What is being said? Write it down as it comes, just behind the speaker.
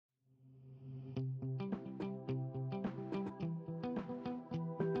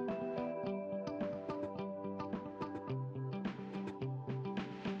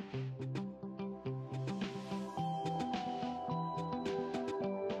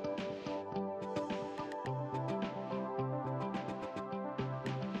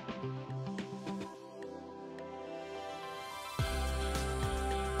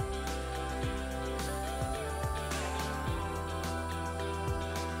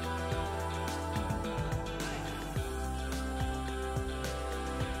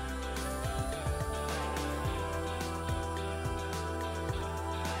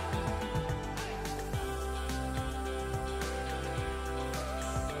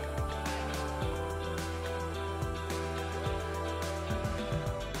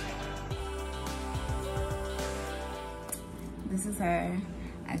This is her.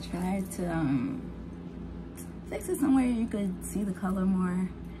 I tried to fix it somewhere you could see the color more.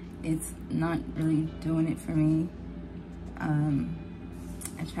 It's not really doing it for me.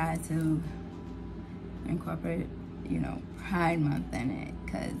 I tried to incorporate, you know, Pride Month in it,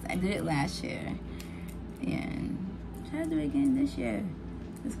 because I did it last year and try to do it again this year.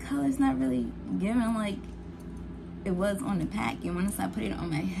 This color's not really giving like it was on the pack, and once I put it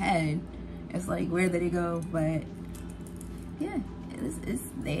on my head, it's like, where did it go? But yeah, it's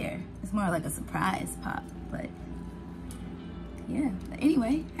there. It's more like a surprise pop, but yeah. But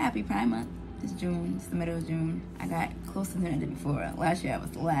anyway, happy Pride Month. It's June, it's the middle of June. I got closer than I did before. Last year I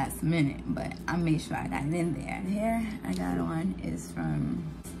was the last minute, but I made sure I got it in there. The hair I got on is from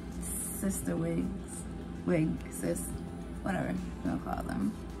Sister Sis, whatever you wanna call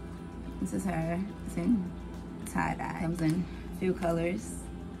them. This is her. It's in tie-dye. Comes in a few colors.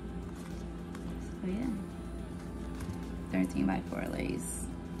 So yeah, 13 by 4 lace.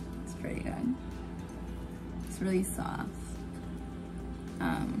 It's pretty good. It's really soft.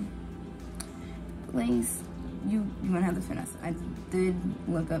 Lace, you wanna have the finesse. I did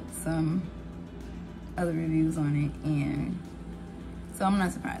look up some other reviews on it, and so I'm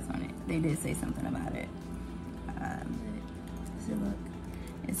not surprised on it. They did say something about it. Does it look?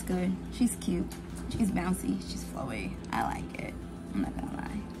 It's good. She's cute. She's bouncy. She's flowy. I like it. I'm not gonna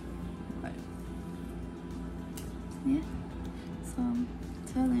lie. But yeah. So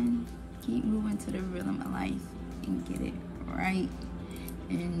till then, keep moving to the rhythm of life and get it right.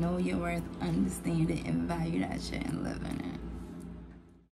 And know your worth, understand it, and value that shit and live in it.